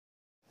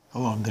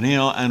Hello, I'm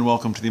Daniel, and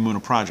welcome to the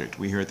Emunah Project.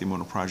 We here at the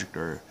Emunah Project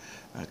are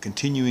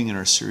continuing in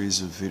our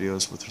series of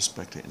videos with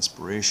respect to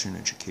inspiration,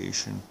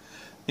 education,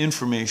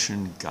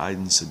 information,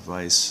 guidance,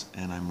 advice,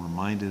 and I'm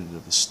reminded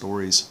of the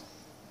stories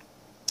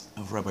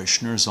of Rabbi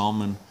Shneur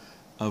Zalman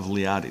of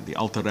Liadi, the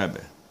Alter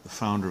Rebbe, the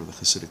founder of the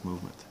Hasidic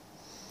movement.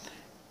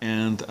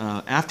 And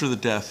after the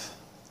death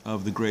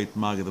of the great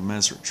Maggid of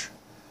Mezrich,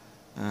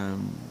 Rabbi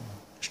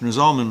Shneur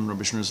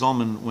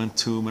Zalman went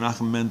to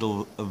Menachem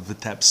Mendel of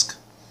Vitebsk.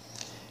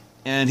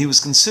 And he was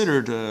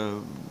considered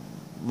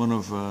one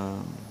of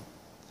Rabbi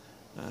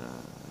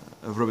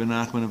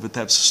Nachman of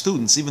Vitebsk's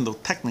students, even though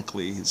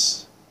technically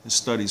his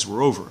studies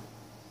were over.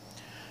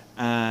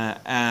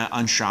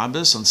 On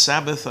Shabbos, on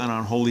Sabbath, and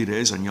on holy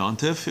days, on Yom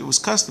Tov, it was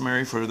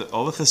customary for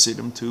all the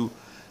Hasidim to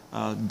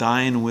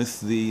dine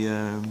with the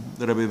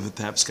Rebbe of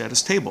Vitebsk at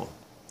his table.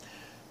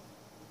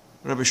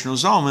 Rabbi Shneur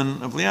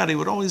Zalman of Liadi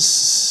would always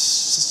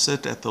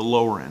sit at the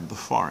lower end, the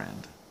far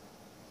end.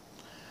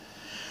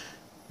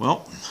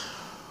 Well,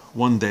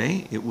 one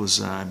day, it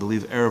was, I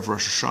believe, Erev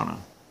Rosh Hashanah.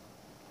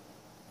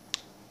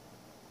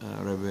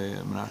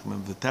 Rabbi Menachem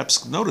of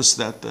Vitebsk noticed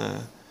that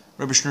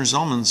Rabbi Shneur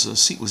Zalman's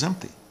seat was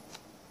empty.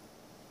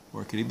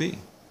 Where could he be?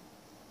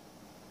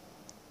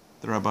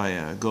 The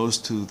rabbi goes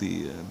to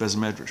the Bez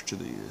Medrash, to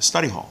the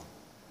study hall,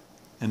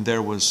 and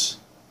there was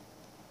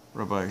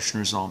Rabbi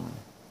Shneur Zalman.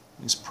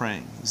 He's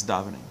praying, he's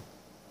davening,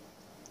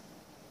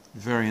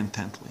 very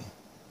intently.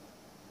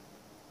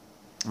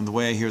 And the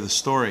way I hear the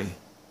story,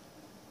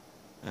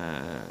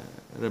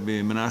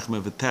 Rabbi Menachem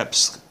of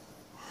Vitebsk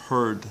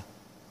heard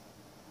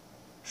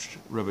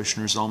Rabbi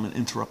Shneur Zalman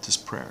interrupt his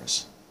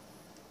prayers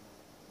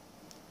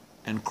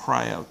and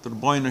cry out, "The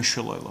Rebbeinu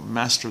Shel Olam,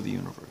 Master of the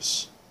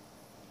Universe,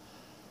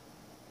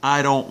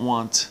 I don't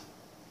want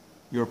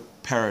your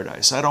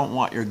paradise. I don't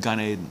want your Gan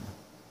Eden.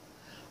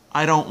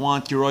 I don't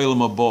want your Olam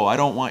Habo. I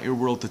don't want your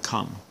world to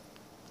come.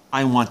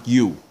 I want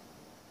you.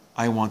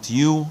 I want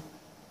you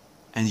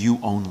and you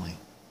only."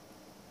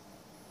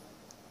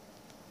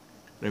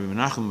 Rabbi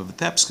Menachem of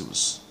Vitebsk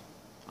was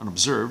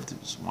unobserved, he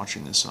was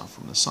watching this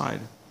from the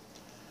side,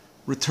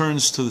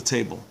 returns to the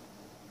table,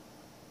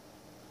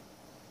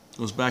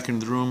 goes back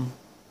into the room,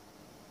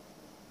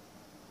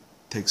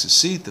 takes a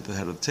seat at the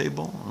head of the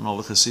table, and all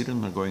the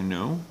Hasidim are going,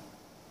 "No."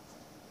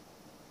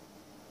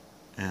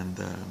 And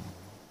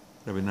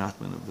Rabbi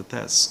Nachman of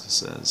Vitebsk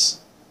says,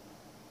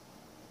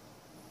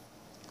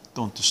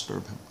 "Don't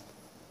disturb him.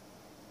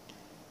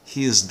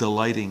 He is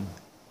delighting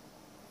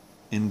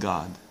in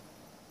God,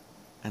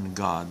 and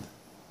God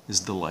is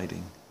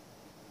delighting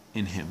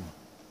in him."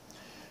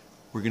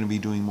 We're going to be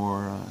doing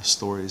more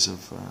stories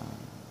of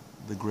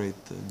the great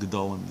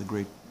Gedolim, the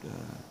great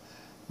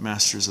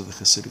masters of the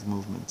Hasidic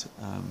movement.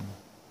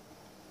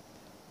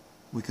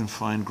 We can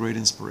find great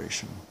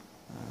inspiration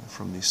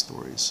from these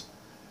stories.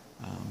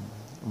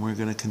 And we're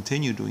going to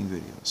continue doing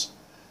videos.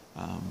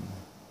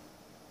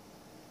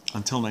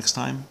 Until next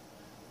time,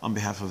 on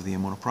behalf of the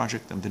Emunah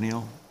Project, I'm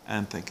Daniel,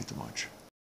 and thank you too much.